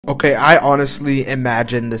Okay, I honestly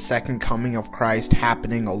imagine the second coming of Christ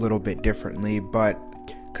happening a little bit differently, but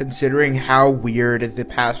considering how weird the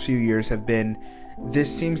past few years have been,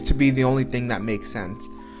 this seems to be the only thing that makes sense.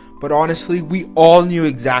 But honestly, we all knew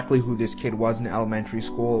exactly who this kid was in elementary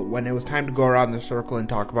school. When it was time to go around the circle and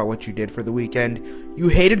talk about what you did for the weekend, you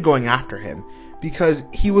hated going after him because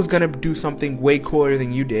he was gonna do something way cooler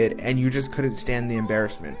than you did, and you just couldn't stand the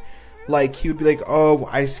embarrassment. Like, he would be like, oh,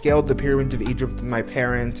 I scaled the pyramids of Egypt with my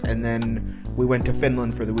parents, and then we went to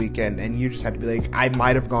Finland for the weekend, and you just had to be like, I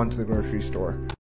might have gone to the grocery store.